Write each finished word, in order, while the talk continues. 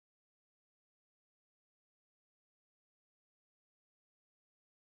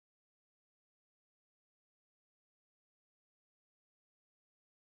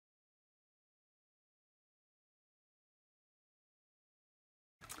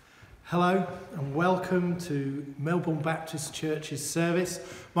Hello and welcome to Melbourne Baptist Church's service.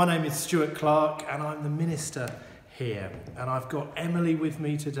 My name is Stuart Clarke and I'm the minister here. And I've got Emily with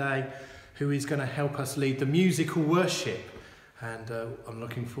me today who is going to help us lead the musical worship. And I'm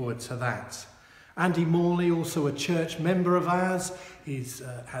looking forward to that. Andy Moorley, also a church member of ours,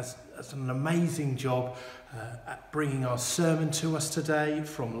 has an amazing job at bringing our sermon to us today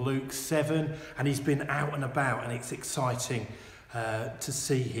from Luke 7. And he's been out and about and it's exciting to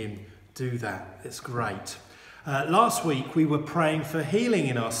see him do that. It's great. Last week we were praying for healing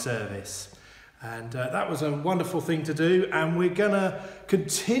in our service and that was a wonderful thing to do, and we're going to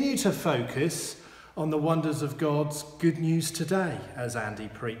continue to focus on the wonders of God's good news today as Andy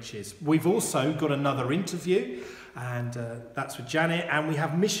preaches. We've also got another interview and that's with Janet, and we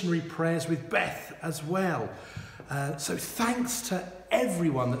have missionary prayers with Beth as well. So thanks to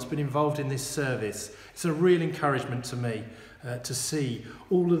everyone that's been involved in this service. It's a real encouragement to me to see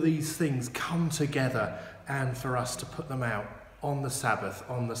all of these things come together and for us to put them out on the Sabbath,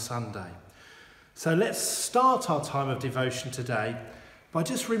 on the Sunday. So let's start our time of devotion today by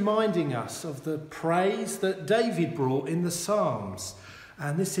just reminding us of the praise that David brought in the Psalms.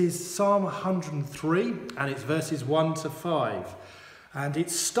 And this is Psalm 103 and it's verses 1 to 5. And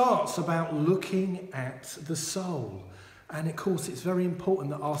it starts about looking at the soul. And of course, it's very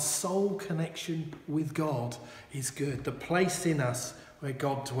important that our soul connection with God is good, the place in us where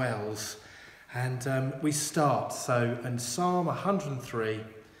God dwells. And we start, so in Psalm 103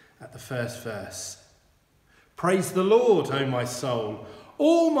 at the first verse. Praise the Lord, O my soul,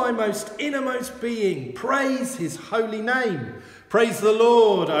 all my most innermost being, praise his holy name. Praise the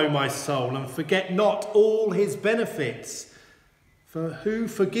Lord, O my soul, and forget not all his benefits. For who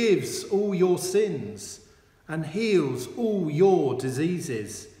forgives all your sins and heals all your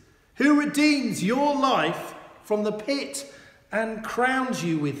diseases? Who redeems your life from the pit and crowns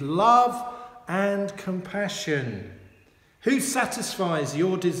you with love and compassion? Who satisfies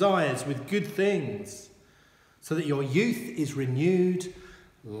your desires with good things so that your youth is renewed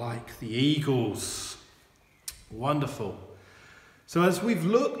like the eagles? Wonderful. So as we've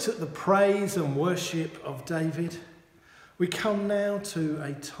looked at the praise and worship of David, we come now to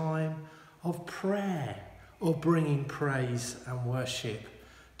a time of prayer, or bringing praise and worship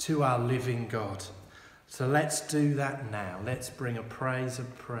to our living God. So let's do that now. Let's bring a prayer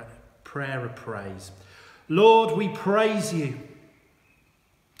of praise. Lord, we praise you.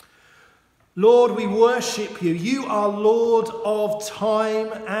 Lord, we worship you. You are Lord of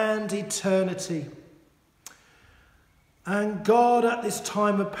time and eternity. And God, at this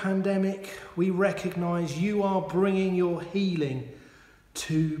time of pandemic, we recognise you are bringing your healing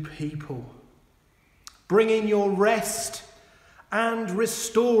to people, bringing your rest and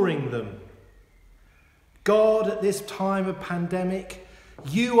restoring them. God, at this time of pandemic,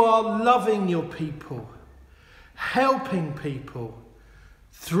 you are loving your people, helping people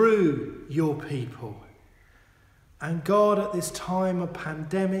through your people. And God, at this time of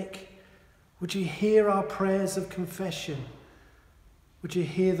pandemic, would you hear our prayers of confession? Would you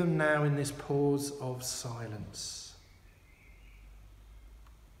hear them now in this pause of silence?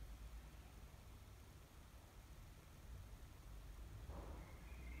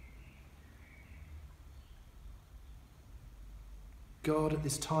 God, at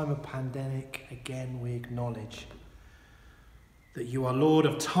this time of pandemic, again we acknowledge that you are Lord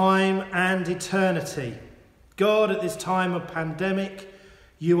of time and eternity. God, at this time of pandemic,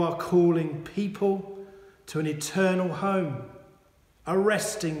 you are calling people to an eternal home, a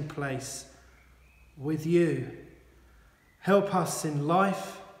resting place with you. Help us in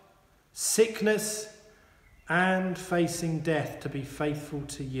life, sickness, and facing death to be faithful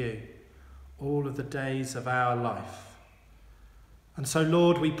to you all of the days of our life. And so,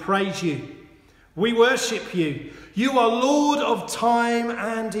 Lord, we praise you. We worship you. You are Lord of time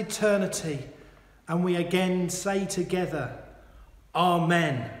and eternity. And we again say together,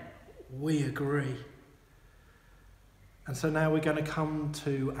 Amen. We agree. And so now we're going to come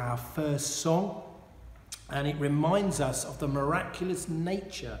to our first song. And it reminds us of the miraculous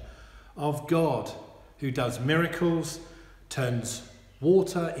nature of God, who does miracles, turns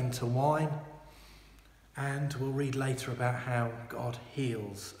water into wine. And we'll read later about how God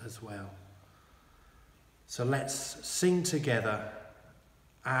heals as well. So let's sing together,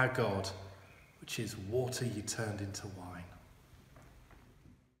 Our God, which is water you turned into wine.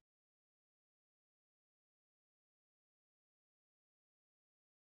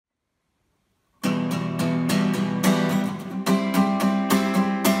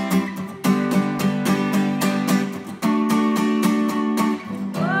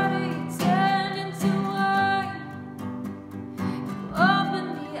 Water you turned into wine. You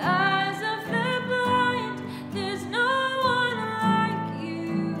opened the eyes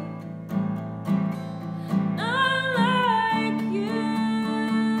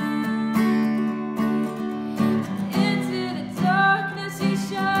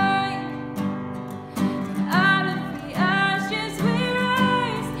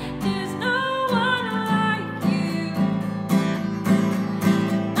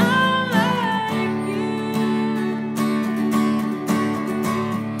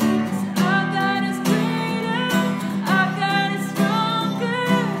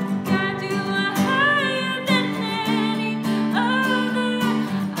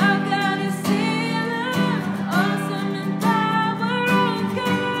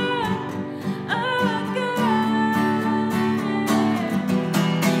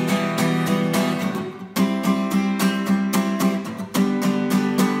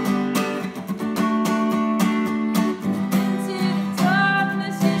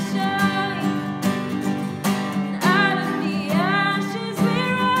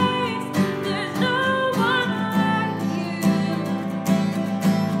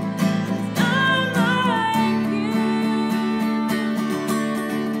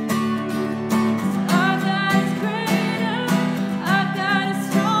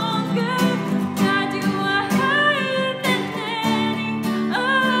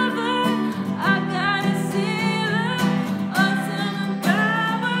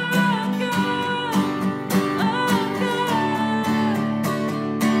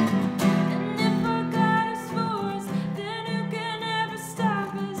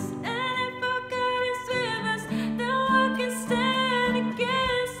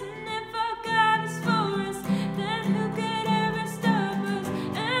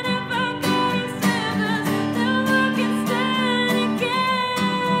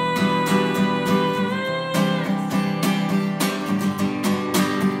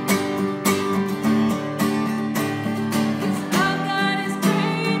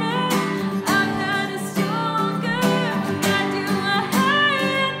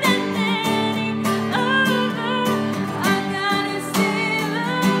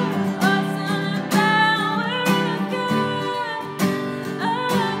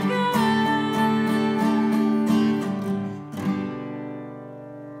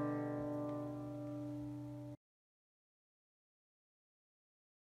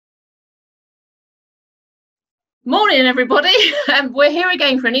Morning, everybody. We're here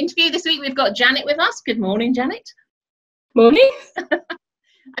again for an interview. This week we've got Janet with us. Good morning, Janet. Morning.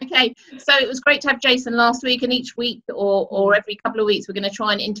 Okay, so it was great to have Jason last week, and each week or every couple of weeks we're going to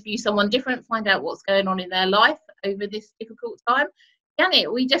try and interview someone different, find out what's going on in their life over this difficult time.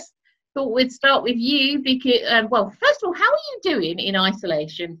 Janet, we just thought we'd start with you because, well, first of all, how are you doing in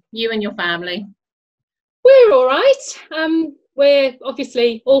isolation, you and your family? We're all right. We're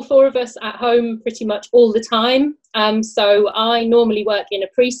obviously all four of us at home pretty much all the time. So I normally work in a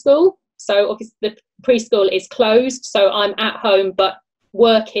preschool. So obviously the preschool is closed. So I'm at home, but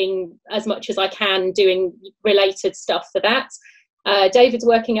working as much as I can, doing related stuff for that. David's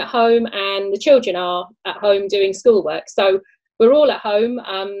working at home and the children are at home doing schoolwork. So we're all at home.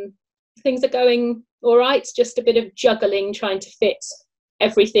 Things are going all right. Just a bit of juggling, trying to fit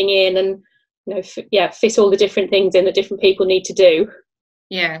everything in and fit all the different things in that different people need to do.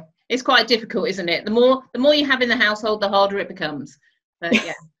 Yeah, it's quite difficult, isn't it? The more you have in the household, the harder it becomes. But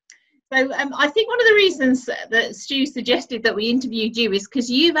yeah. So I think one of the reasons that Stu suggested that we interviewed you is because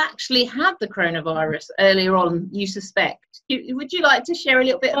you've actually had the coronavirus earlier on, you suspect. Would you like to share a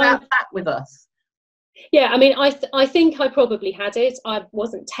little bit about that with us? Yeah, I mean, I think I probably had it. I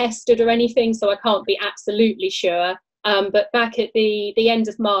wasn't tested or anything, so I can't be absolutely sure. But back at the end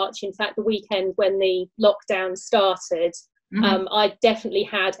of March, in fact, the weekend when the lockdown started, I definitely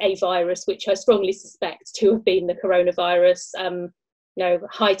had a virus, which I strongly suspect to have been the coronavirus.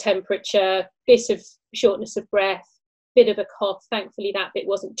 High temperature, bit of shortness of breath, bit of a cough. Thankfully, that bit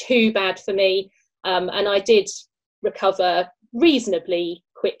wasn't too bad for me. And I did recover reasonably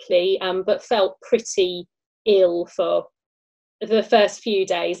quickly, but felt pretty ill for the first few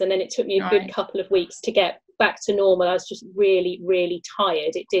days. And then it took me a good couple of weeks to get back to normal. I was just really, really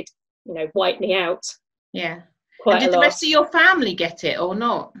tired. It did, wipe me out. Yeah. Quite and did the rest of your family get it or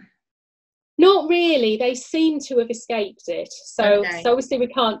not? Not really. They seem to have escaped it. So obviously we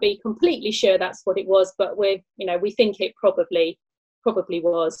can't be completely sure that's what it was, but we think it probably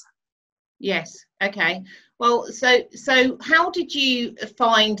was. Yes. Okay. Well, so how did you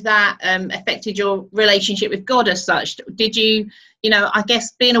find that affected your relationship with God as such? Did you, I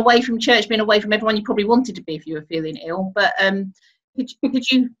guess being away from church, being away from everyone you probably wanted to be if you were feeling ill, but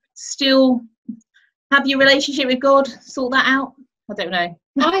could you still have your relationship with God sort that out? I don't know.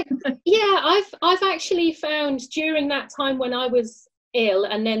 I've actually found during that time when I was ill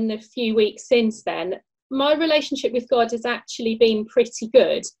and then the few weeks since then, my relationship with God has actually been pretty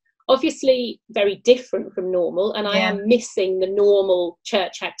good. Obviously very different from normal, and I am missing the normal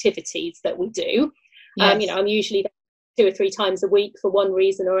church activities that we do. Yes. I'm usually there 2 or 3 times a week for one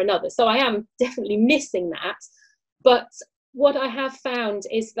reason or another, so I am definitely missing that. But what I have found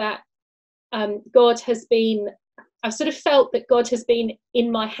is that I've sort of felt that God has been in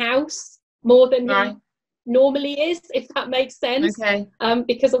my house more than he normally is, if that makes sense. Okay.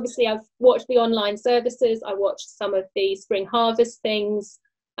 Because obviously I've watched the online services, I watched some of the spring harvest things,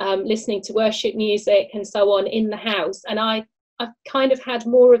 listening to worship music and so on in the house, and I've kind of had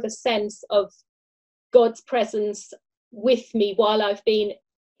more of a sense of God's presence with me while I've been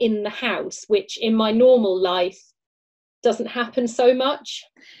in the house, which in my normal life doesn't happen so much.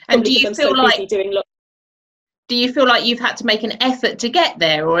 And do you feel like you've had to make an effort to get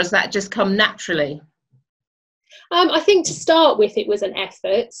there, or has that just come naturally? I think to start with it was an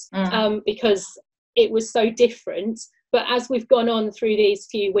effort, because it was so different. But as we've gone on through these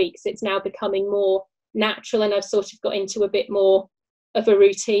few weeks, it's now becoming more natural, and I've sort of got into a bit more of a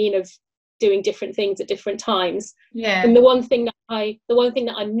routine of doing different things at different times. Yeah. And the one thing that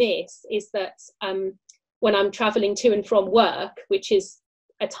I miss is that when I'm travelling to and from work, which is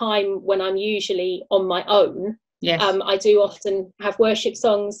a time when I'm usually on my own, I do often have worship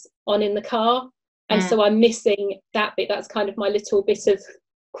songs on in the car, and so I'm missing that bit. That's kind of my little bit of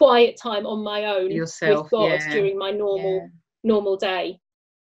quiet time on my own with God during my normal day.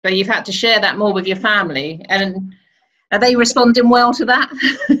 So you've had to share that more with your family, and are they responding well to that?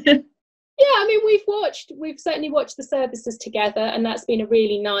 Yeah, I mean, we've certainly watched the services together, and that's been a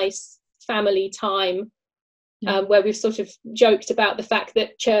really nice family time, where we've sort of joked about the fact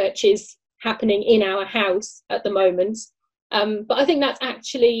that church is happening in our house at the moment. But I think that's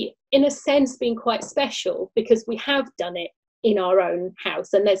actually, in a sense, been quite special because we have done it in our own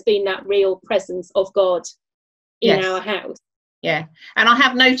house, and there's been that real presence of God in our house. Yeah, and I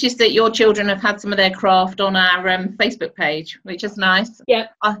have noticed that your children have had some of their craft on our Facebook page, which is nice. Yeah,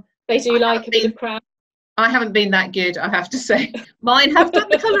 they do like a bit of craft. I haven't been that good, I have to say. Mine have done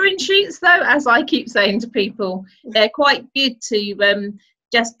the colouring sheets, though, as I keep saying to people. They're quite good to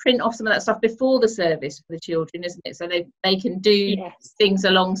just print off some of that stuff before the service for the children, isn't it? So they can do things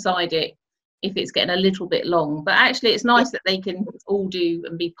alongside it. if it's getting a little bit long. But actually, it's nice that they can all do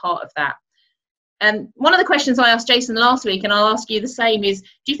and be part of that. And one of the questions I asked Jason last week, and I'll ask you the same, is: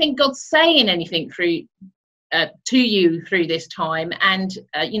 do you think God's saying anything through to you through this time? And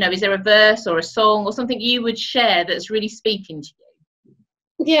is there a verse or a song or something you would share that's really speaking to you?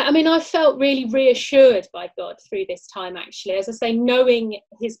 Yeah, I mean, I felt really reassured by God through this time, actually. As I say, knowing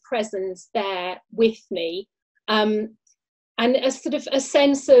his presence there with me, and a sort of a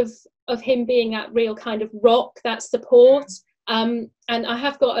sense of him being that real kind of rock, that support. And I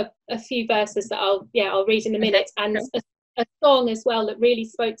have got a few verses that I'll read in a minute, and a song as well that really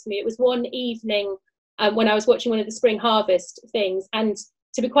spoke to me. It was one evening when I was watching one of the Spring Harvest things, and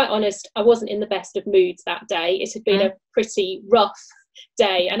to be quite honest, I wasn't in the best of moods that day. It had been a pretty rough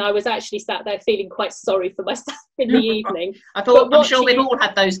day, and I was actually sat there feeling quite sorry for myself in the evening. I'm sure we've all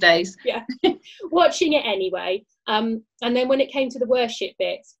had those days. Yeah, watching it anyway. And then when it came to the worship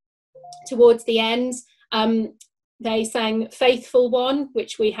bit, towards the end, they sang Faithful One,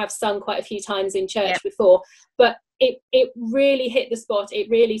 which we have sung quite a few times in church before, but it really hit the spot. It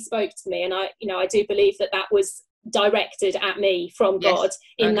really spoke to me, and I do believe that was directed at me from God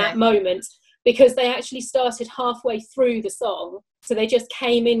in that moment, because they actually started halfway through the song. So they just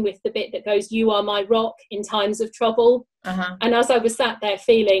came in with the bit that goes, "You are my rock in times of trouble." And as I was sat there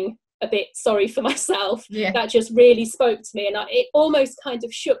feeling a bit sorry for myself, that just really spoke to me, and it almost kind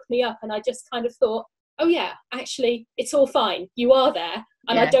of shook me up, and I just kind of thought, oh yeah, actually it's all fine, you are there,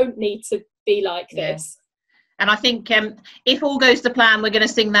 and I don't need to be like this. And I think if all goes to plan, we're going to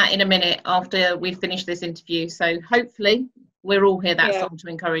sing that in a minute after we've finished this interview, so hopefully we'll all hear that song to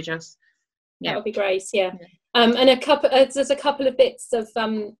encourage us. That would be great. And there's a couple of bits of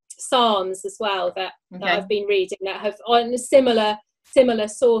psalms as well that I've been reading that have on a similar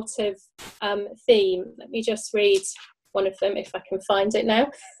sort of theme. Let me just read one of them if I can find it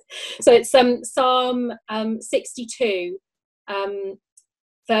now. So it's Psalm 62,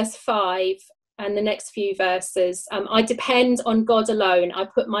 verse 5, and the next few verses. I depend on God alone. I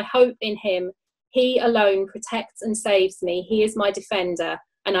put my hope in him. He alone protects and saves me. He is my defender,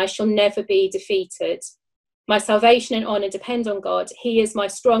 and I shall never be defeated. My salvation and honour depend on God. He is my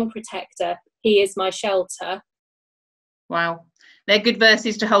strong protector. He is my shelter. Wow. They're good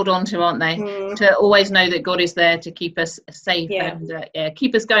verses to hold on to, aren't they? To always know that God is there to keep us safe and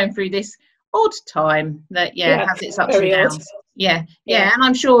keep us going through this odd time that has its ups and downs. And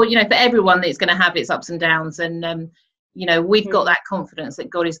I'm sure for everyone it's going to have its ups and downs, and we've got that confidence that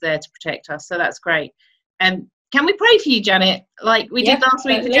God is there to protect us, so that's great. Can we pray for you, Janet, like we did last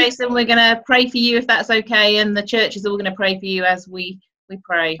week for Jason? We're going to pray for you if that's okay, and the church is all going to pray for you as we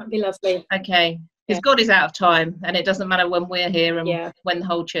pray. That'd be lovely. Okay, because God is out of time, and it doesn't matter when we're here and when the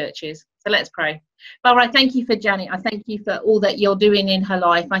whole church is. So let's pray. Father, I thank you for Janet. I thank you for all that you're doing in her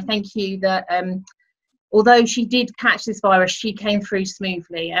life. I thank you that although she did catch this virus, she came through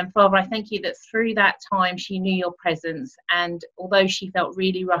smoothly. And Father, I thank you that through that time she knew your presence, and although she felt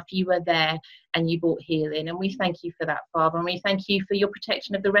really rough, you were there and you brought healing. And we thank you for that, Father, and we thank you for your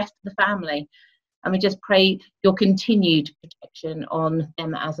protection of the rest of the family. And we just pray your continued protection on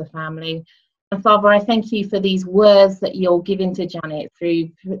them as a family. And Father, I thank you for these words that you're giving to Janet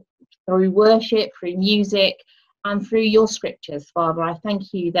through worship, through music, and through your scriptures. Father, I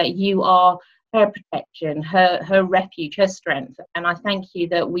thank you that you are her protection, her refuge, her strength. And I thank you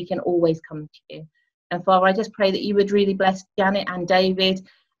that we can always come to you. And Father, I just pray that you would really bless Janet and David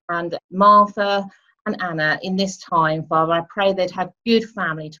and Martha and Anna in this time. Father, I pray they'd have good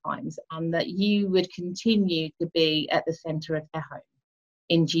family times, and that you would continue to be at the centre of their home.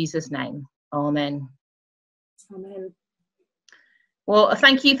 In Jesus' name, amen. Amen. Well,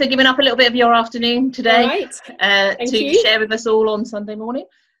 thank you for giving up a little bit of your afternoon today to share with us all on Sunday morning.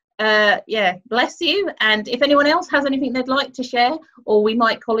 Bless you. And if anyone else has anything they'd like to share, or we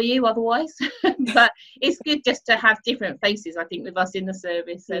might collar you otherwise, but it's good just to have different faces, I think, with us in the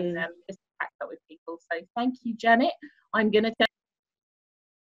service and just catch up with people. So thank you, Janet. I'm going to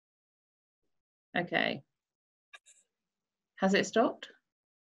okay. Has it stopped?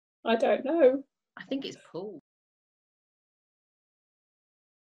 I don't know. I think it's pulled.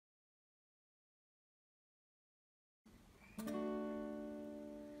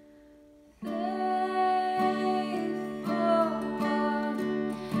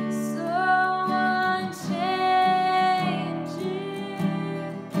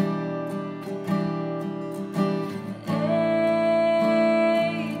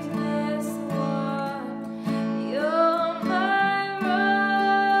 You're my rock.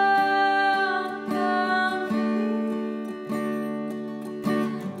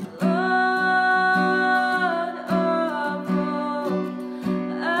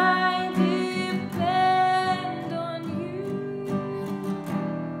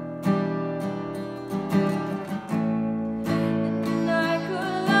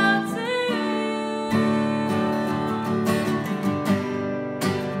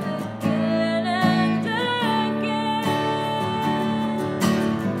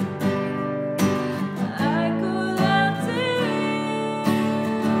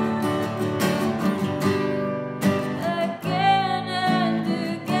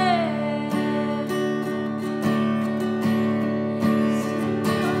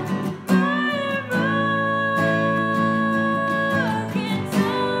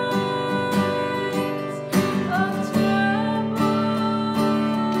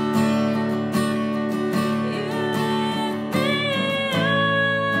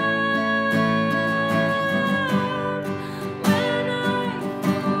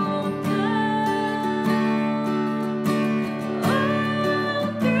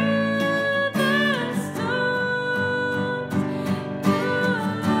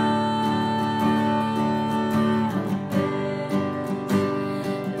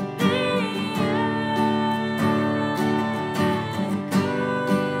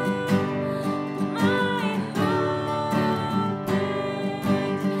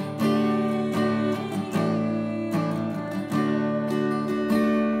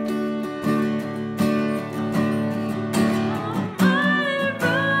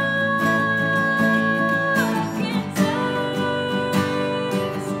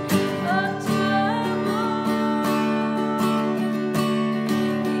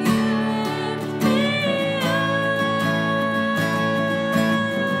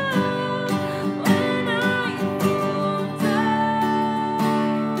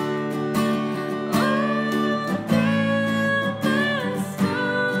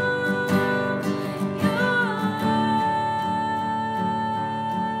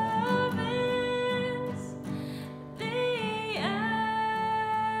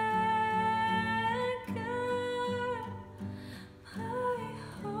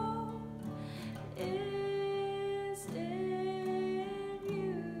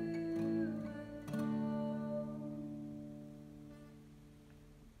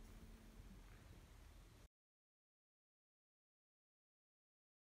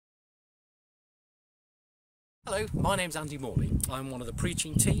 Hello, my name's Andy Moorley. I'm one of the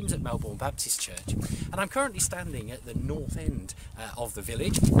preaching teams at Melbourne Baptist Church, and I'm currently standing at the north end of the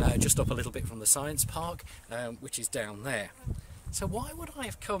village, just up a little bit from the Science Park, which is down there. So why would I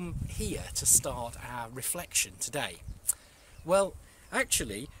have come here to start our reflection today? Well,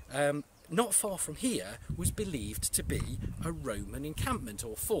 actually, not far from here was believed to be a Roman encampment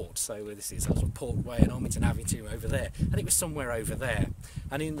or fort. So this is sort of Port Way and Ormington Avenue over there, and it was somewhere over there.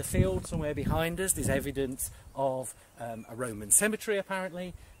 And in the field somewhere behind us there's evidence of a Roman cemetery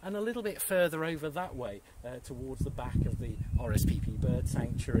apparently, and a little bit further over that way towards the back of the RSPP bird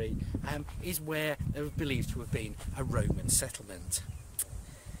sanctuary is where there was believed to have been a Roman settlement.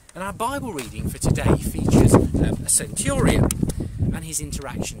 And our Bible reading for today features a centurion and his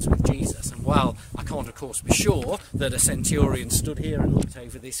interactions with Jesus. And while I can't of course be sure that a centurion stood here and looked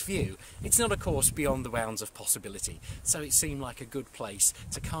over this view, it's not of course beyond the bounds of possibility. So it seemed like a good place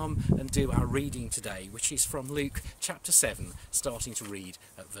to come and do our reading today, which is from Luke chapter 7, starting to read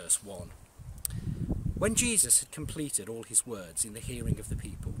at verse 1. When Jesus had completed all his words in the hearing of the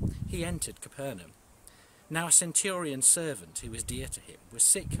people, he entered Capernaum. Now a centurion's servant who was dear to him was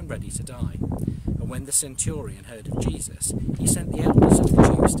sick and ready to die. And when the centurion heard of Jesus, he sent the elders of the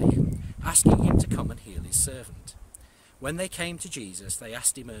Jews to him, asking him to come and heal his servant. When they came to Jesus, they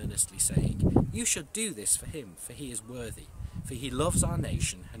asked him earnestly, saying, "You should do this for him, for he is worthy, for he loves our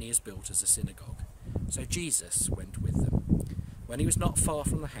nation, and he has built us a synagogue." So Jesus went with them. When he was not far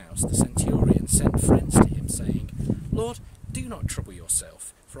from the house, the centurion sent friends to him, saying, "Lord, do not trouble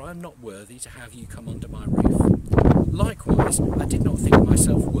yourself, for I am not worthy to have you come under my roof. Likewise, I did not think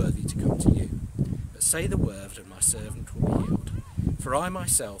myself worthy to come to you. But say the word, and my servant will be healed. For I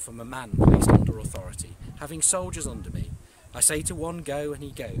myself am a man placed under authority, having soldiers under me. I say to one, go, and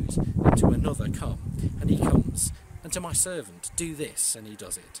he goes, and to another, come, and he comes, and to my servant, do this, and he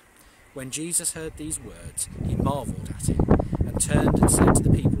does it." When Jesus heard these words, he marvelled at him, and turned and said to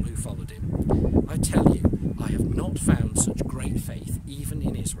the people who followed him, "I tell you, I have not found such great faith even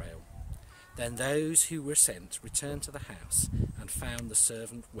in Israel." Then those who were sent returned to the house and found the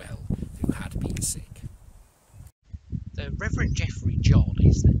servant well who had been sick. The Reverend Geoffrey John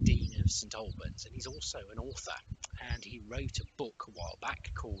is the Dean of St Albans, and he's also an author, and he wrote a book a while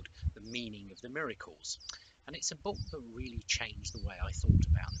back called The Meaning of the Miracles, and it's a book that really changed the way I thought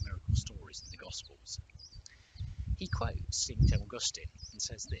about the miracle stories in the Gospels. He quotes St Augustine and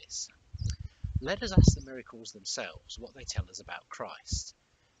says this: "Let us ask the miracles themselves what they tell us about Christ,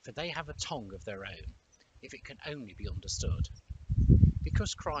 for they have a tongue of their own, if it can only be understood.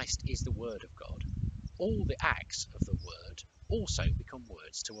 Because Christ is the Word of God, all the acts of the Word also become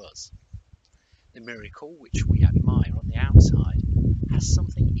words to us. The miracle which we admire on the outside has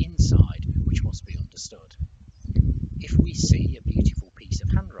something inside which must be understood. If we see a beautiful piece of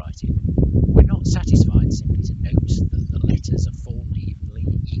handwriting, we're not satisfied simply to note that the letters are formed evenly,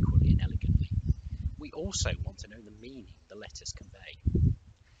 equally and elegantly. We also want to know the meaning the letters convey.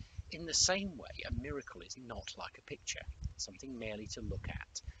 In the same way, a miracle is not like a picture, something merely to look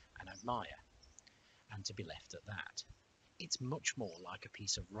at and admire, and to be left at that. It's much more like a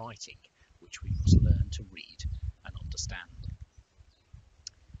piece of writing, which we must learn to read and understand."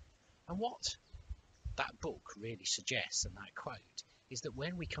 And what that book really suggests, and that quote, is that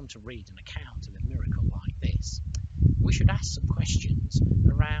when we come to read an account of a miracle like this, we should ask some questions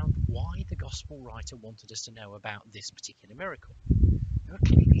around why the Gospel writer wanted us to know about this particular miracle. There are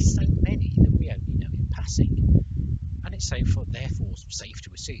clearly so many that we only know in passing, and it's therefore safe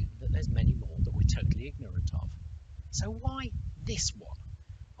to assume that there's many more that we're totally ignorant of. So why this one?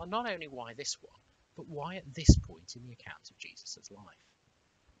 Well, not only why this one, but why at this point in the account of Jesus' life?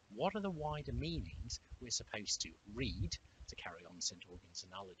 What are the wider meanings we're supposed to read, to carry on St Augustine's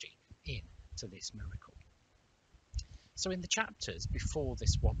analogy, into this miracle? So in the chapters before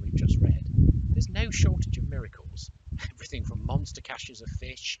this one we've just read, there's no shortage of miracles. Everything from monster catches of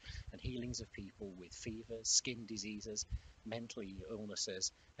fish and healings of people with fevers, skin diseases, mental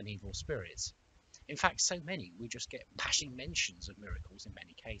illnesses and evil spirits. In fact, so many we just get passing mentions of miracles in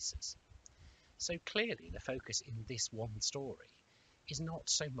many cases. So clearly the focus in this one story is not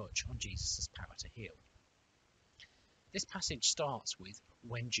so much on Jesus' power to heal. This passage starts with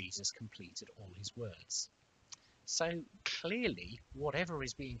when Jesus completed all his words. So clearly whatever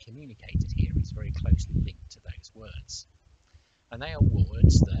is being communicated here is very closely linked to those words. And they are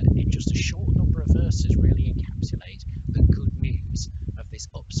words that in just a short number of verses really encapsulate the good news of this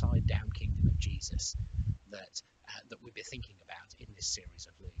upside down kingdom of Jesus that we've been thinking about in this series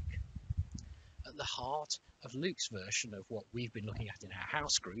of Luke. At the heart of Luke's version of what we've been looking at in our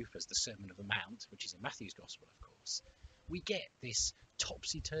house group as the Sermon of the Mount, which is in Matthew's Gospel of course, we get this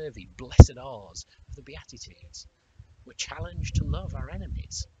topsy-turvy blessed R's of the Beatitudes. We're challenged to love our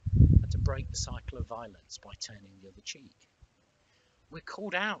enemies and to break the cycle of violence by turning the other cheek. We're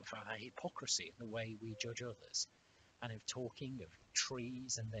called out for our hypocrisy in the way we judge others, and in talking of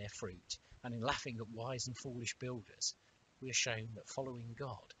trees and their fruit, and in laughing at wise and foolish builders. We are shown that following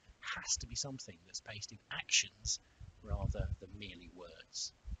God has to be something that's based in actions rather than merely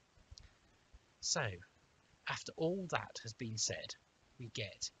words. So, after all that has been said, we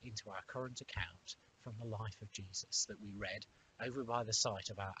get into our current account from the life of Jesus that we read over by the site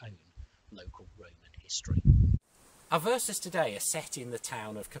of our own local Roman history. Our verses today are set in the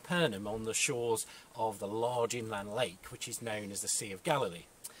town of Capernaum on the shores of the large inland lake which is known as the Sea of Galilee.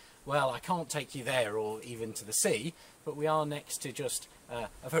 Well, I can't take you there or even to the sea, but we are next to just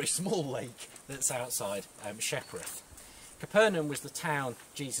a very small lake that's outside Sheppereth. Capernaum was the town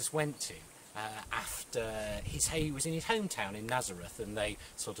Jesus went to after he was in his hometown in Nazareth, and they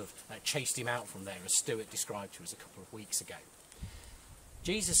sort of chased him out from there, as Stuart described to us a couple of weeks ago.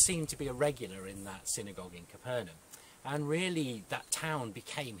 Jesus seemed to be a regular in that synagogue in Capernaum, and really that town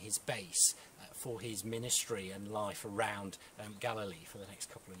became his base for his ministry and life around Galilee for the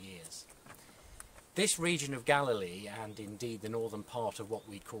next couple of years. This region of Galilee, and indeed the northern part of what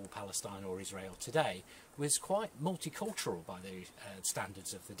we call Palestine or Israel today, was quite multicultural by the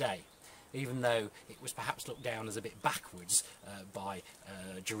standards of the day, even though it was perhaps looked down as a bit backwards by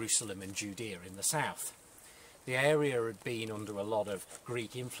Jerusalem and Judea in the south. The area had been under a lot of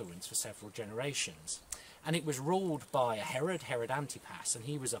Greek influence for several generations, and it was ruled by a Herod Antipas, and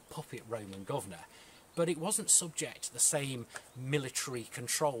he was a puppet Roman governor, but it wasn't subject to the same military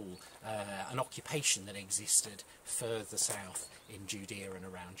control and occupation that existed further south in Judea and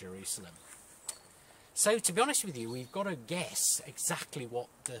around Jerusalem. So, to be honest with you, we've got to guess exactly what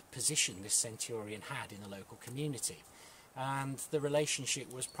the position this centurion had in the local community, and the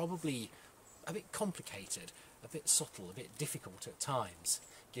relationship was probably a bit complicated, a bit subtle, a bit difficult at times,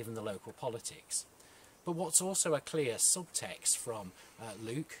 given the local politics. But what's also a clear subtext from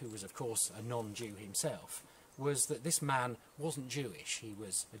Luke, who was of course a non-Jew himself, was that this man wasn't Jewish, he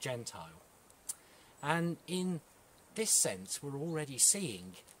was a Gentile. And in this sense we're already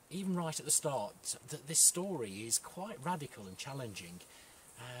seeing, even right at the start, that this story is quite radical and challenging,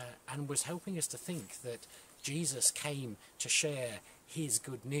 and was helping us to think that Jesus came to share his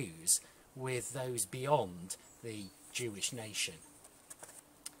good news with those beyond the Jewish nation.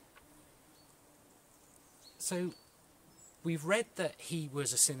 So we've read that he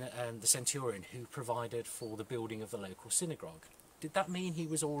was the centurion who provided for the building of the local synagogue. Did that mean he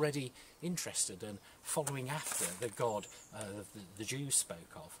was already interested and following after the God the Jews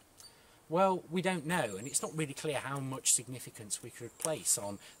spoke of? Well, we don't know, and it's not really clear how much significance we could place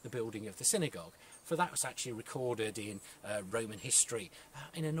on the building of the synagogue, for that was actually recorded in Roman history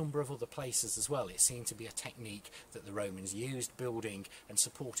in a number of other places as well. It seemed to be a technique that the Romans used, building and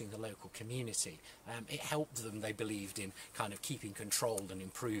supporting the local community. It helped them, they believed, in kind of keeping control and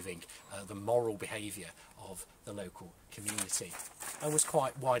improving the moral behaviour of the local community, and was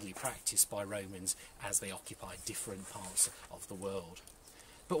quite widely practised by Romans as they occupied different parts of the world.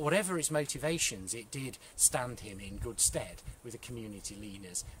 But whatever its motivations, it did stand him in good stead with the community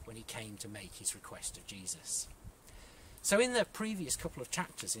leaders when he came to make his request of Jesus. So in the previous couple of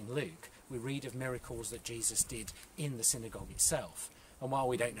chapters in Luke, we read of miracles that Jesus did in the synagogue itself. And while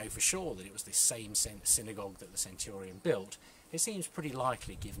we don't know for sure that it was this same synagogue that the centurion built, it seems pretty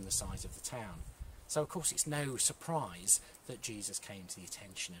likely given the size of the town. So of course it's no surprise that Jesus came to the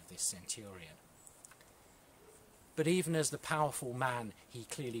attention of this centurion. But even as the powerful man he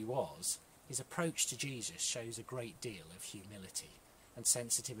clearly was, his approach to Jesus shows a great deal of humility and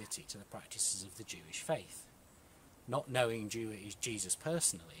sensitivity to the practices of the Jewish faith. Not knowing Jesus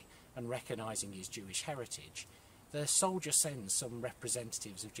personally and recognising his Jewish heritage, the soldier sends some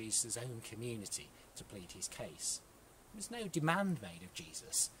representatives of Jesus' own community to plead his case. There's no demand made of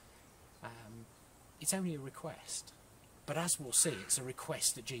Jesus. It's only a request. But as we'll see, it's a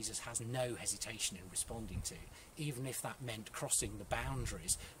request that Jesus has no hesitation in responding to, even if that meant crossing the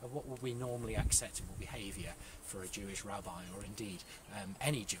boundaries of what would be normally acceptable behaviour for a Jewish rabbi, or indeed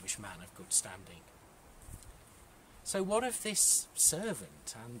any Jewish man of good standing. So what of this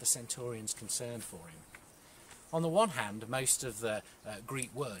servant and the centurion's concern for him? On the one hand, most of the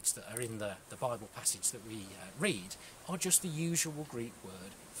Greek words that are in the Bible passage that we read are just the usual Greek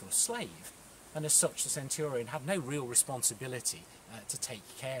word for slave. And as such, the centurion had no real responsibility to take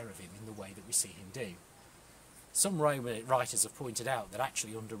care of him in the way that we see him do. Some Roman writers have pointed out that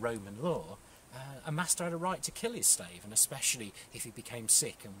actually under Roman law, a master had a right to kill his slave, and especially if he became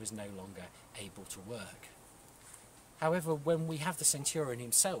sick and was no longer able to work. However, when we have the centurion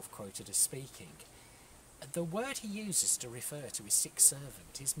himself quoted as speaking, the word he uses to refer to his sick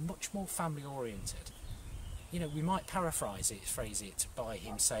servant is much more family oriented. You know, we might phrase it by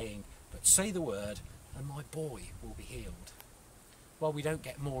him saying, "But say the word and my boy will be healed." While we don't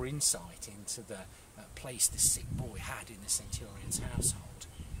get more insight into the place the sick boy had in the centurion's household,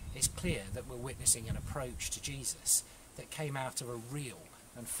 it's clear that we're witnessing an approach to Jesus that came out of a real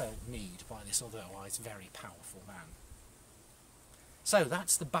and felt need by this otherwise very powerful man. So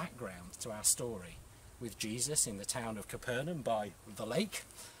that's the background to our story, with Jesus in the town of Capernaum by the lake,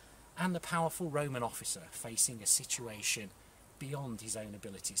 and the powerful Roman officer facing a situation beyond his own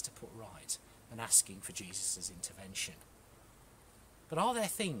abilities to put right and asking for Jesus' intervention. But are there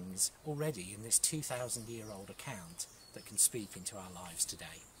things already in this 2,000-year-old account that can speak into our lives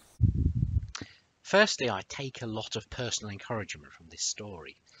today? Firstly, I take a lot of personal encouragement from this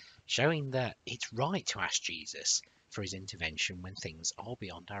story, showing that it's right to ask Jesus for his intervention when things are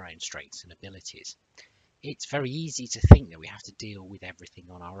beyond our own strengths and abilities. It's very easy to think that we have to deal with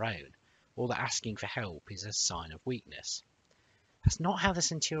everything on our own, or that asking for help is a sign of weakness. That's not how the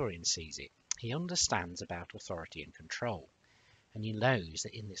centurion sees it. He understands about authority and control, and he knows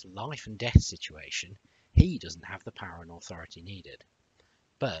that in this life and death situation, he doesn't have the power and authority needed.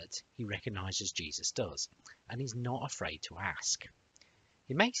 But he recognises Jesus does, and he's not afraid to ask.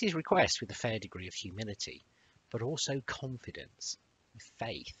 He makes his request with a fair degree of humility, but also confidence, with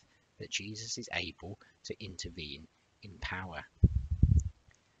faith that Jesus is able to intervene in power.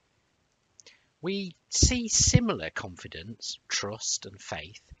 We see similar confidence, trust and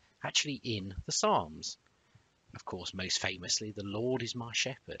faith actually in the Psalms. Of course, most famously, "The Lord is my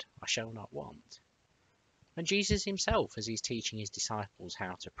shepherd, I shall not want." And Jesus himself, as he's teaching his disciples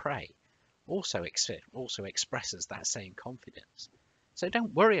how to pray, also expresses that same confidence. So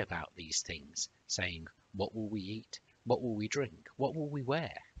don't worry about these things, saying, "What will we eat? What will we drink? What will we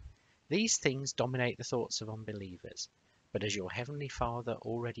wear?" These things dominate the thoughts of unbelievers, but as your heavenly Father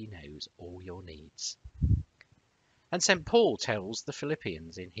already knows all your needs. And St. Paul tells the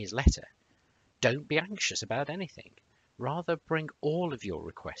Philippians in his letter, "Don't be anxious about anything. Rather bring all of your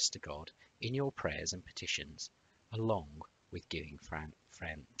requests to God in your prayers and petitions, along with giving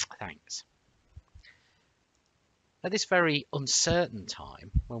thanks." At this very uncertain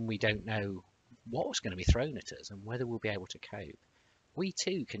time, when we don't know what's going to be thrown at us and whether we'll be able to cope, we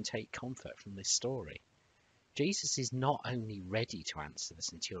too can take comfort from this story. Jesus is not only ready to answer the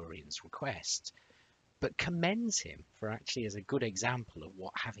centurion's request, but commends him for actually as a good example of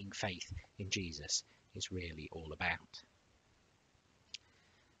what having faith in Jesus is really all about.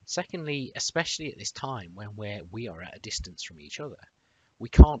 Secondly, especially at this time when we are at a distance from each other, we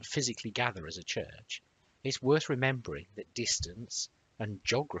can't physically gather as a church, it's worth remembering that distance and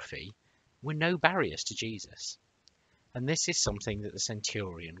geography were no barriers to Jesus. And this is something that the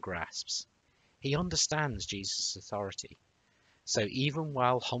centurion grasps. He understands Jesus' authority. So even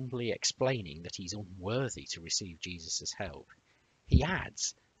while humbly explaining that he's unworthy to receive Jesus' help, he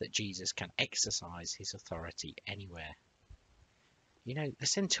adds that Jesus can exercise his authority anywhere. You know, the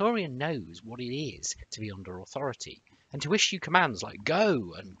centurion knows what it is to be under authority and to issue commands like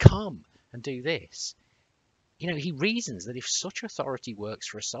 "go" and "come" and "do this." You know, he reasons that if such authority works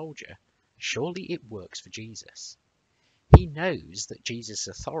for a soldier, surely it works for Jesus. He knows that Jesus'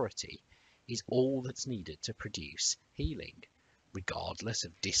 authority is all that's needed to produce healing, regardless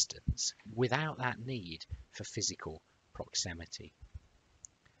of distance, without that need for physical proximity.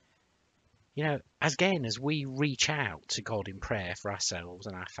 You know, again, as we reach out to God in prayer for ourselves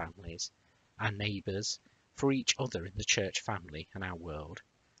and our families, our neighbours, for each other in the church family and our world,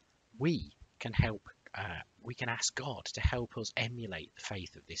 we can ask God to help us emulate the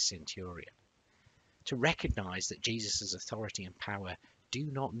faith of this centurion, to recognise that Jesus' authority and power do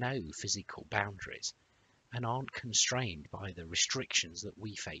not know physical boundaries and aren't constrained by the restrictions that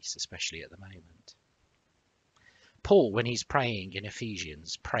we face, especially at the moment. Paul, when he's praying in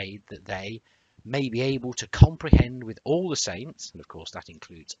Ephesians, prayed that they may be able to comprehend with all the saints, and of course that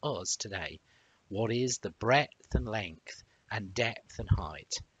includes us today, what is the breadth and length and depth and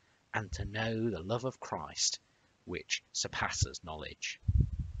height, and to know the love of Christ, which surpasses knowledge.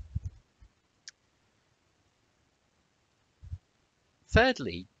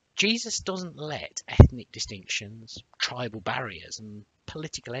 Thirdly, Jesus doesn't let ethnic distinctions, tribal barriers and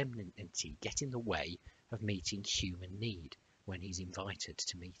political enmity get in the way of meeting human need when he's invited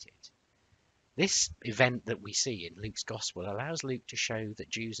to meet it. This event that we see in Luke's Gospel allows Luke to show that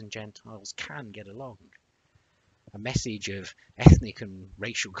Jews and Gentiles can get along. A message of ethnic and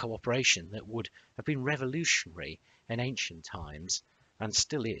racial cooperation that would have been revolutionary in ancient times and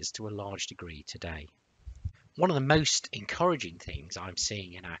still is to a large degree today. One of the most encouraging things I'm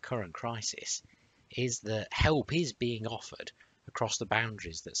seeing in our current crisis is that help is being offered across the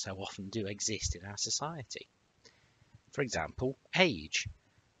boundaries that so often do exist in our society. For example, age.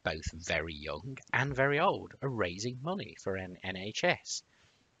 Both very young and very old are raising money for an NHS.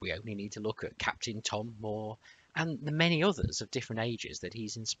 We only need to look at Captain Tom Moore and the many others of different ages that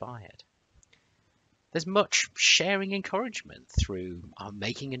he's inspired. There's much sharing encouragement through our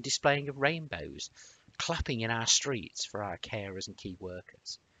making and displaying of rainbows, clapping in our streets for our carers and key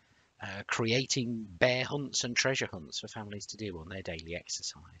workers, creating bear hunts and treasure hunts for families to do on their daily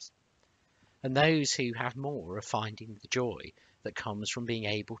exercise. And those who have more are finding the joy that comes from being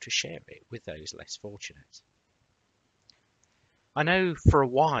able to share it with those less fortunate. I know for a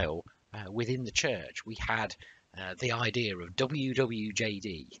while within the church we had the idea of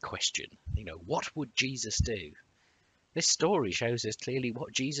WWJD question, what would Jesus do? This story shows us clearly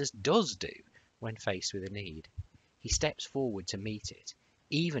what Jesus does do when faced with a need. He steps forward to meet it,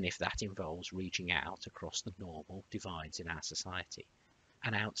 even if that involves reaching out across the normal divides in our society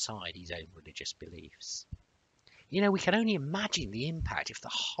and outside his own religious beliefs. We can only imagine the impact if the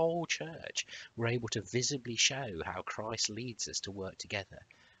whole church were able to visibly show how Christ leads us to work together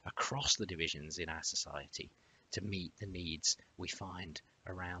across the divisions in our society to meet the needs we find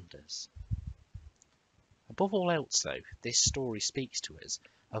around us. Above all else, though, this story speaks to us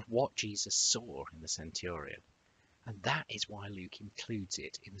of what Jesus saw in the centurion, and that is why Luke includes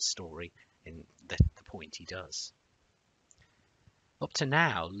it in the story in the point he does. Up to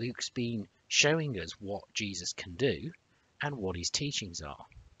now, Luke's been showing us what Jesus can do and what his teachings are.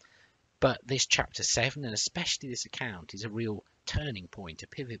 But this chapter 7, and especially this account, is a real turning point, a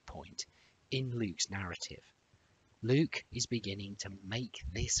pivot point in Luke's narrative. Luke is beginning to make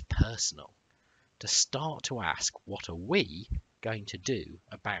this personal, to start to ask, what are we going to do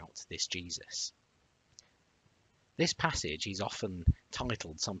about this Jesus? This passage is often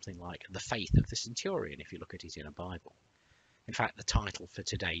titled something like The Faith of the Centurion, if you look at it in a Bible. In fact, the title for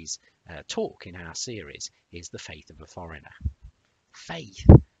today's talk in our series is The Faith of a Foreigner. Faith,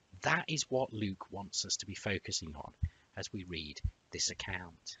 that is what Luke wants us to be focusing on as we read this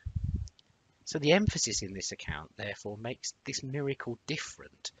account. So the emphasis in this account, therefore, makes this miracle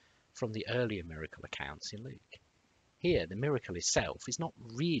different from the earlier miracle accounts in Luke. Here, the miracle itself is not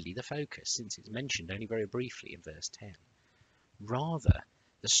really the focus, since it's mentioned only very briefly in verse 10. Rather,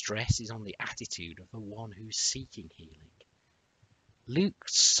 the stress is on the attitude of the one who's seeking healing. Luke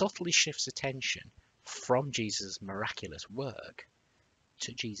subtly shifts attention from Jesus' miraculous work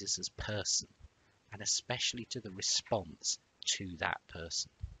to Jesus' person, and especially to the response to that person.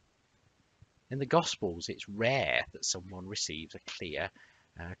 In the Gospels, it's rare that someone receives a clear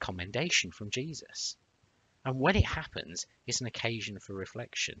commendation from Jesus. And when it happens, it's an occasion for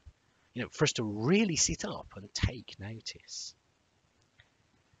reflection, for us to really sit up and take notice.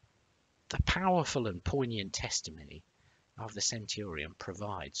 The powerful and poignant testimony of the centurion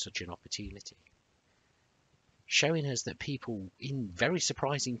provides such an opportunity, showing us that people in very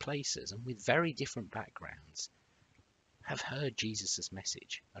surprising places and with very different backgrounds have heard Jesus'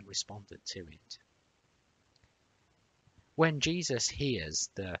 message and responded to it. When Jesus hears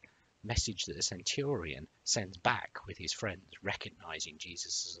the message that the centurion sends back with his friends, recognizing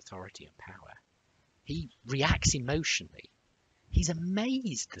Jesus' authority and power, he reacts emotionally. He's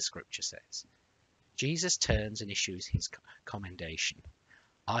amazed, the scripture says. Jesus turns and issues his commendation.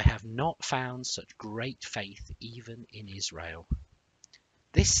 I have not found such great faith even in Israel.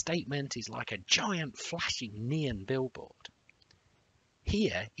 This statement is like a giant flashing neon billboard.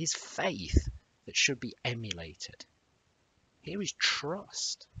 Here is faith that should be emulated. Here is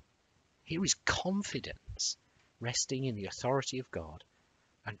trust. Here is confidence, resting in the authority of God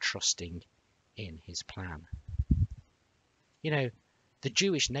and trusting in his plan. The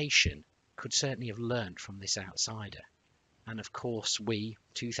Jewish nation could certainly have learned from this outsider. And of course, we,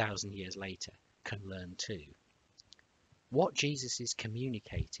 2,000 years later, can learn too. What Jesus is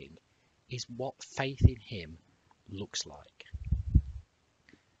communicating is what faith in him looks like.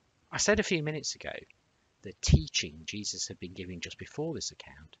 I said a few minutes ago that teaching Jesus had been giving just before this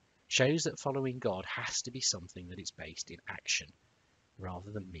account shows that following God has to be something that is based in action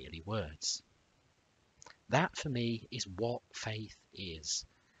rather than merely words. That, for me, is what faith is.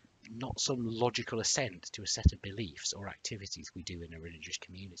 Not some logical assent to a set of beliefs or activities we do in a religious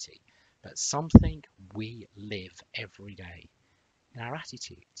community, but something we live every day, in our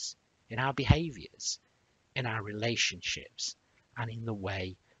attitudes, in our behaviours, in our relationships, and in the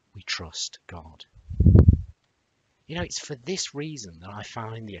way we trust God. It's for this reason that I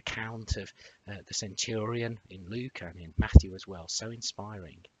find the account of the centurion in Luke and in Matthew as well so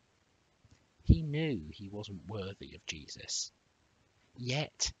inspiring. He knew he wasn't worthy of Jesus.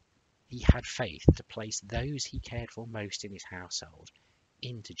 Yet he had faith to place those he cared for most in his household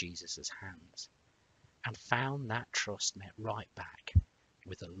into Jesus' hands, and found that trust met right back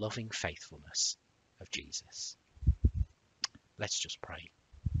with the loving faithfulness of Jesus. Let's just pray.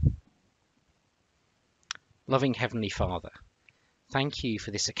 Loving Heavenly Father, thank you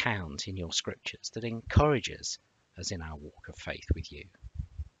for this account in your scriptures that encourages us in our walk of faith with you.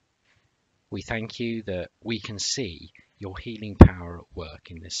 We thank you that we can see your healing power at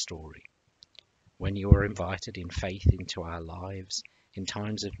work in this story, when you are invited in faith into our lives in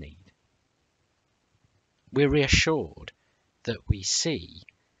times of need. We're reassured that we see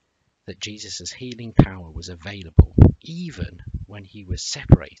that Jesus' healing power was available even when he was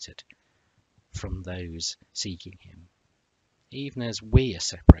separated from those seeking him, even as we are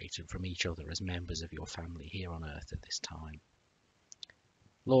separated from each other as members of your family here on earth at this time.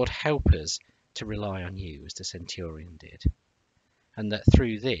 Lord, help us to rely on you as the centurion did, and that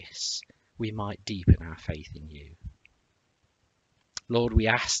through this we might deepen our faith in you. Lord, we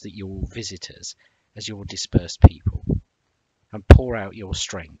ask that you will visit us as your dispersed people and pour out your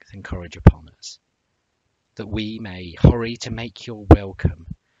strength and courage upon us, that we may hurry to make your welcome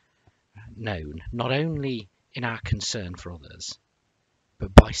known, not only in our concern for others,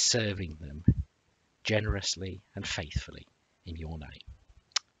 but by serving them generously and faithfully in your name.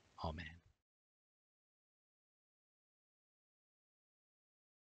 Amen.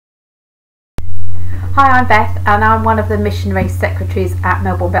 Hi, I'm Beth and I'm one of the missionary secretaries at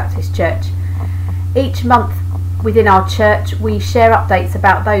Melbourne Baptist Church. Each month within our church we share updates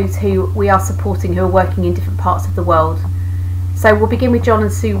about those who we are supporting who are working in different parts of the world. So we'll begin with John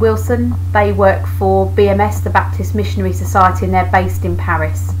and Sue Wilson. They work for BMS, the Baptist Missionary Society, and they're based in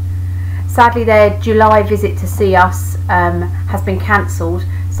Paris. Sadly, their July visit to see us has been cancelled,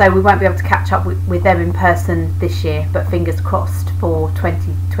 so we won't be able to catch up with them in person this year, but fingers crossed for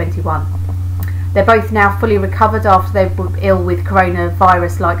 2021. They're both now fully recovered after they were ill with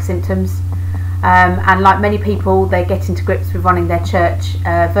coronavirus-like symptoms, and like many people, they're getting to grips with running their church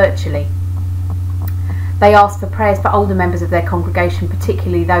virtually. They ask for prayers for older members of their congregation,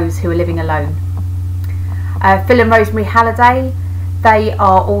 particularly those who are living alone. Phil and Rosemary Halliday, they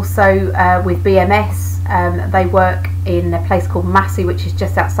are also with BMS. They work in a place called Massy, which is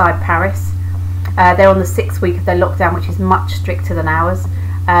just outside Paris. They're on the 6th week of their lockdown, which is much stricter than ours.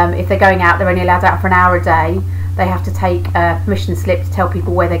 If they're going out, they're only allowed out for an hour a day. They have to take a permission slip to tell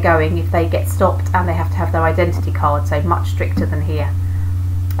people where they're going if they get stopped, and they have to have their identity card, so much stricter than here.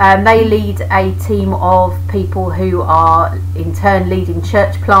 They lead a team of people who are in turn leading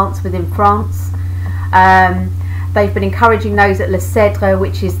church plants within France. They've been encouraging those at Le Cèdre,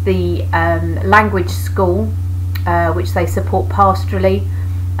 which is the language school, which they support pastorally,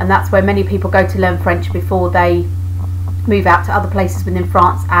 and that's where many people go to learn French before they move out to other places within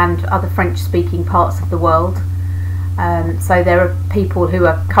France and other French-speaking parts of the world. So there are people who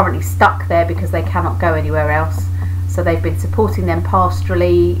are currently stuck there because they cannot go anywhere else. So they've been supporting them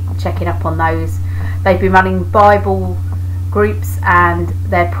pastorally, checking up on those. They've been running Bible groups and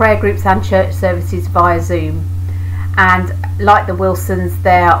their prayer groups and church services via Zoom. And like the Wilsons,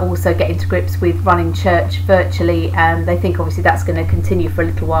 they're also getting to grips with running church virtually, and they think obviously that's going to continue for a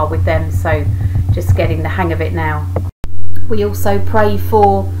little while with them, so just getting the hang of it now. We also pray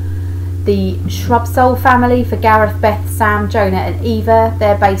for the Shrub Soul family, for Gareth, Beth, Sam, Jonah and Eva.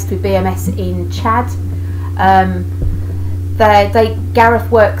 They're based with BMS in Chad.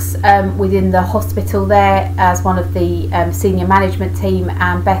 Gareth works within the hospital there as one of the senior management team,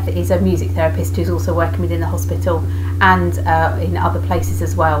 and Beth is a music therapist who's also working within the hospital and in other places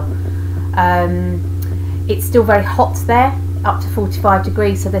as well. It's still very hot there, up to 45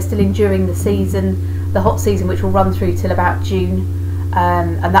 degrees, so they're still enduring the season, the hot season, which will run through till about June,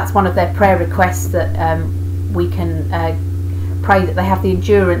 and that's one of their prayer requests, that we can pray that they have the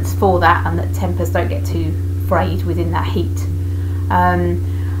endurance for that and that tempers don't get too frayed within that heat.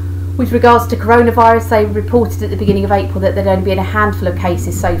 With regards to coronavirus, they reported at the beginning of April that there'd only been a handful of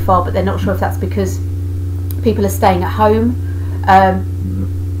cases so far, but they're not sure if that's because people are staying at home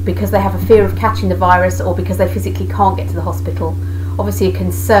because they have a fear of catching the virus, or because they physically can't get to the hospital. Obviously a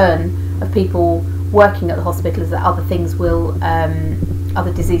concern of people working at the hospital is that other things will,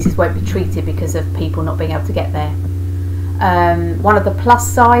 other diseases won't be treated because of people not being able to get there. One of the plus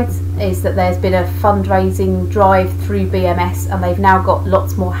sides is that there's been a fundraising drive through BMS, and they've now got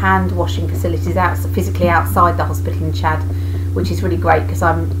lots more hand washing facilities physically outside the hospital in Chad, which is really great, because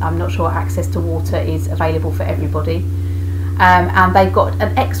I'm not sure access to water is available for everybody. And they've got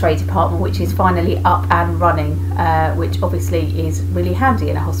an X-ray department which is finally up and running, which obviously is really handy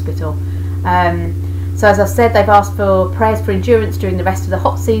in a hospital. So as I've said, they've asked for prayers for endurance during the rest of the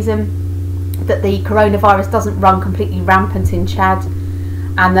hot season, that the coronavirus doesn't run completely rampant in Chad,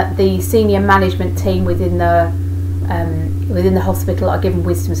 and that the senior management team within the hospital are given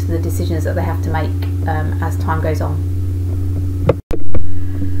wisdoms for the decisions that they have to make as time goes on.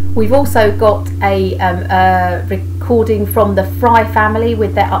 We've also got a recording from the Fry family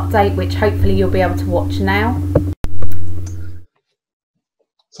with their update, which hopefully you'll be able to watch now.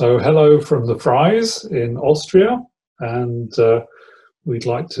 So hello from the Frys in Austria, and we'd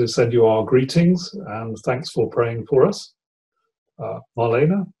like to send you our greetings and thanks for praying for us.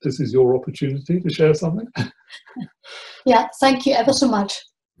 Marlena, this is your opportunity to share something. Yeah, thank you ever so much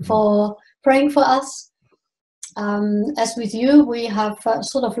for praying for us. As with you, we have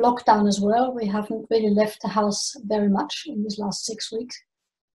sort of lockdown as well. We haven't really left the house very much in these last 6 weeks,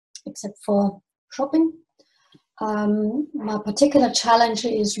 except for shopping. My particular challenge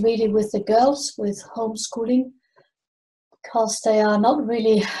is really with the girls, with homeschooling, because they are not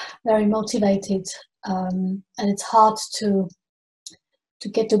really very motivated, and it's hard to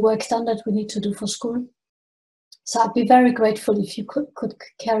get the work done that we need to do for school. So I'd be very grateful if you could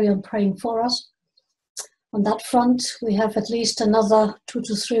carry on praying for us. On that front, we have at least another 2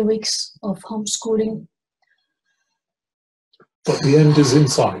 to 3 weeks of homeschooling. But the end is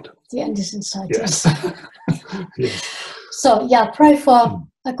inside. The end is inside, yes. Yes. So yeah, pray for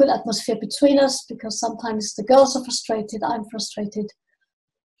a good atmosphere between us, because sometimes the girls are frustrated, I'm frustrated.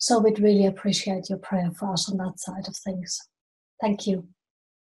 So we'd really appreciate your prayer for us on that side of things. Thank you.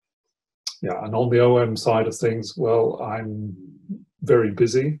 Yeah, and on the OM side of things, well, I'm very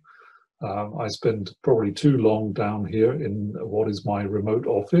busy. I spend probably too long down here in what is my remote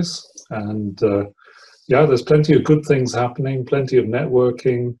office, and yeah, there's plenty of good things happening, plenty of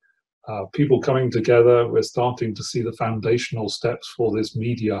networking, people coming together. We're starting to see the foundational steps for this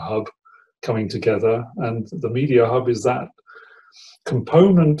media hub coming together, and the media hub is that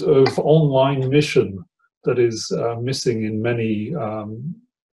component of online mission that is missing in many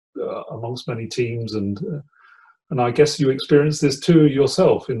amongst many teams, and I guess you experience this too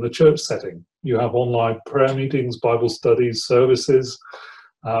yourself in the church setting. You have online prayer meetings, Bible studies, services,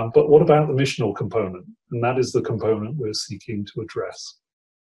 but what about the missional component? And that is the component we're seeking to address.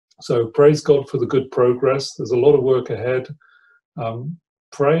 So praise God for the good progress. There's a lot of work ahead.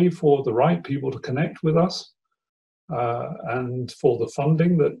 Pray for the right people to connect with us, and for the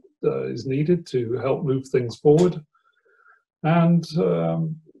funding that is needed to help move things forward, and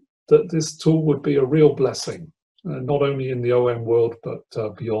that this tool would be a real blessing, not only in the OM world,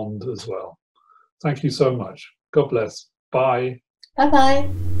 but beyond as well. Thank you so much. God bless. Bye. Bye-bye.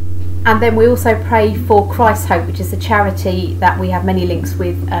 And then we also pray for Christ Hope, which is a charity that we have many links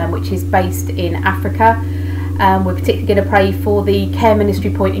with, which is based in Africa. We're particularly going to pray for the care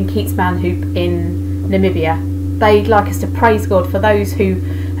ministry point in Keetsmanhoop in Namibia. They'd like us to praise God for those who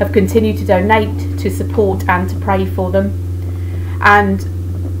have continued to donate, to support and to pray for them. And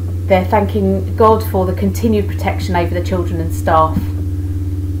they're thanking God for the continued protection over the children and staff.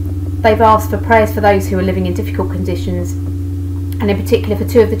 They've asked for prayers for those who are living in difficult conditions, and in particular for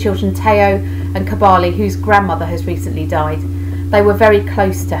 2 of the children, Teo and Kabali, whose grandmother has recently died. They were very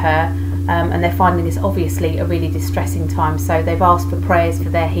close to her, and they're finding this obviously a really distressing time, so they've asked for prayers for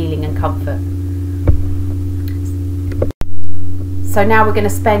their healing and comfort. So now we're going to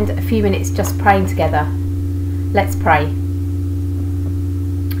spend a few minutes just praying together. Let's pray.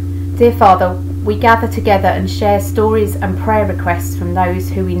 Dear Father, we gather together and share stories and prayer requests from those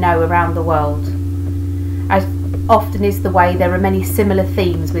who we know around the world. As often is the way, there are many similar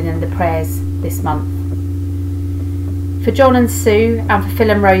themes within the prayers this month. For John and Sue and for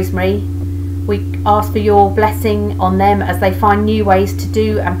Phil and Rosemary, we ask for your blessing on them as they find new ways to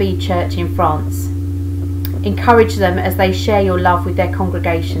do and be church in France. Encourage them as they share your love with their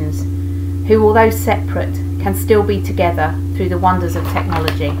congregations, who, although separate, can still be together through the wonders of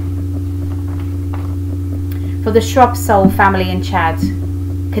technology. For the Shrub Soul family in Chad,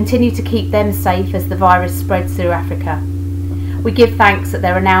 continue to keep them safe as the virus spreads through Africa. We give thanks that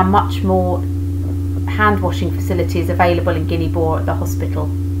there are now much more hand washing facilities available in Guinea-Bissau at the hospital.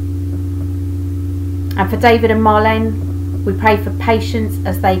 And for David and Marlene, we pray for patience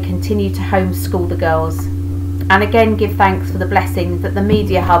as they continue to homeschool the girls. And again give thanks for the blessing that the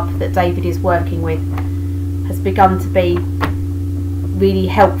media hub that David is working with has begun to be really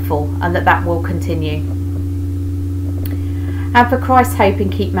helpful, and that will continue. And for Christ Hope in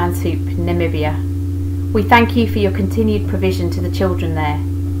Keetmanshoop in Namibia, we thank you for your continued provision to the children there.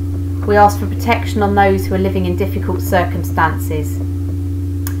 We ask for protection on those who are living in difficult circumstances.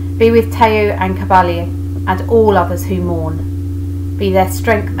 Be with Teo and Kabali and all others who mourn. Be their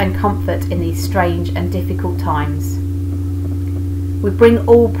strength and comfort in these strange and difficult times. We bring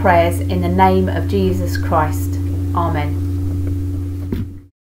all prayers in the name of Jesus Christ. Amen.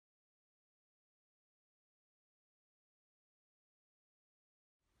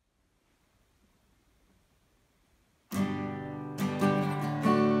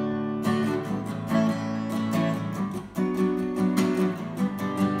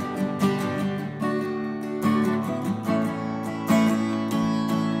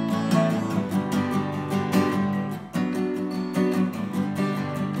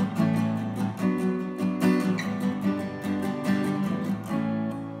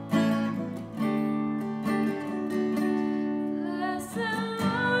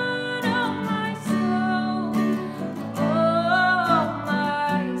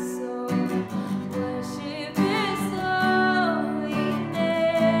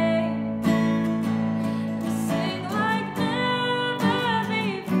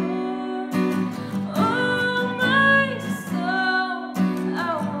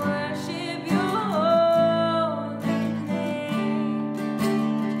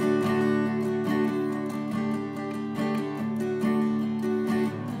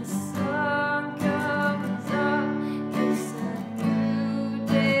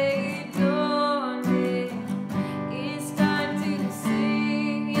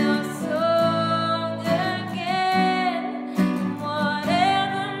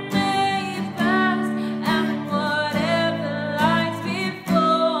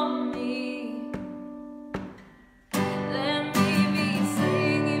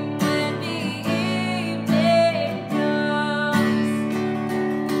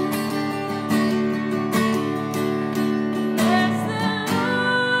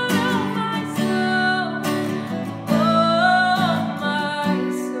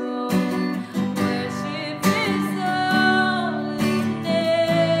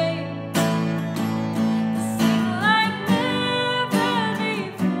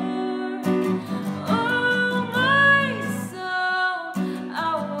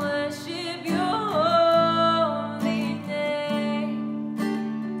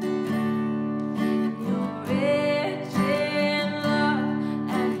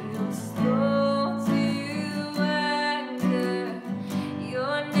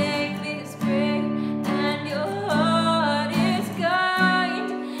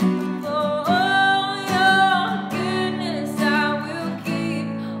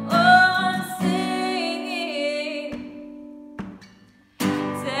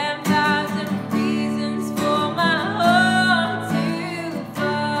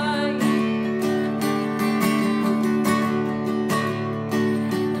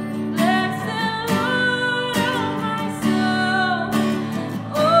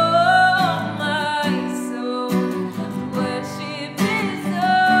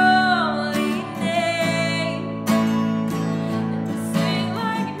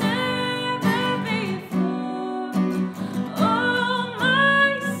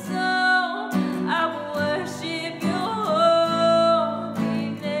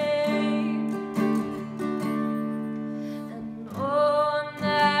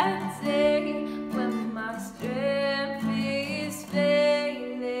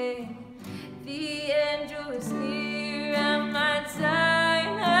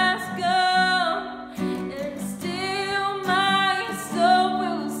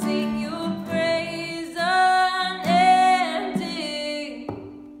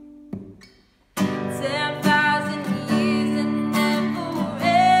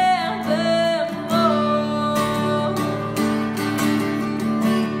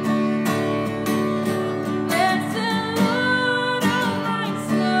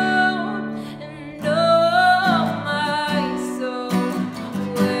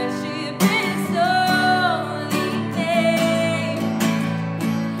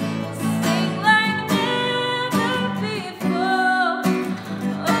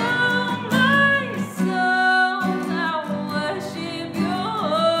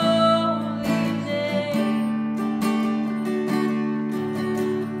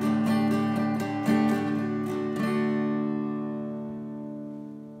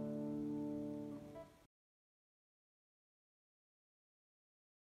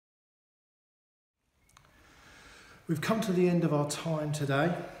 We've come to the end of our time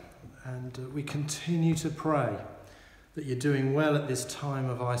today, and we continue to pray that you're doing well at this time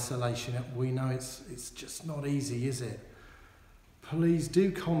of isolation. We know it's just not easy, is it? Please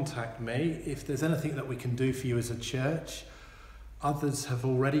do contact me if there's anything that we can do for you as a church. Others have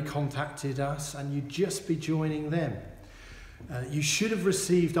already contacted us, and you'd just be joining them. You should have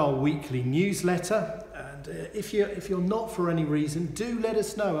received our weekly newsletter, and if you're not for any reason, do let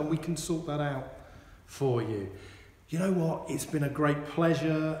us know and we can sort that out for you. You know what? It's been a great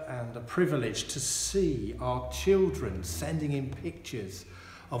pleasure and a privilege to see our children sending in pictures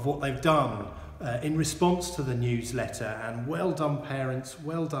of what they've done in response to the newsletter, and well done parents,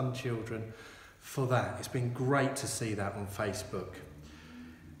 well done children for that. It's been great to see that on Facebook.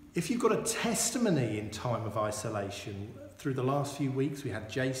 If you've got a testimony in time of isolation, through the last few weeks we had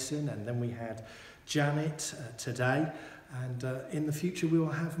Jason and then we had Janet today, and in the future we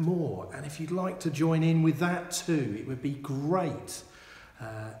will have more. And if you'd like to join in with that too, it would be great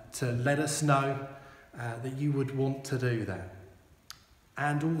to let us know that you would want to do that.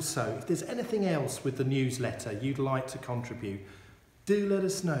 And also, if there's anything else with the newsletter you'd like to contribute, do let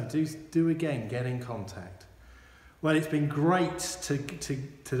us know. Do again get in contact. Well, it's been great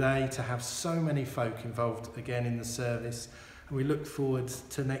today to have so many folk involved again in the service, and we look forward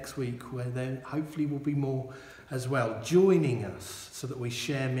to next week where there hopefully will be more as well joining us so that we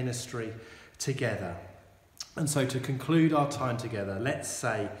share ministry together. And so to conclude our time together, let's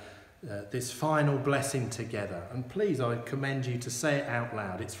say this final blessing together. And please, I commend you to say it out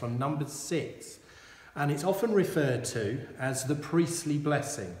loud. It's from Numbers 6, and it's often referred to as the priestly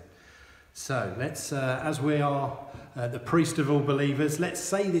blessing. So let's, as we are the priest of all believers, let's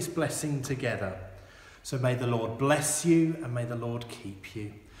say this blessing together. So may the Lord bless you, and may the Lord keep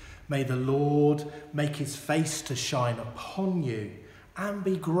you. May the Lord make his face to shine upon you and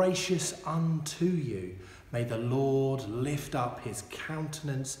be gracious unto you. May the Lord lift up his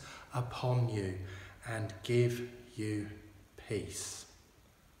countenance upon you and give you peace.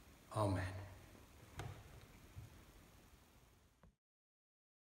 Amen.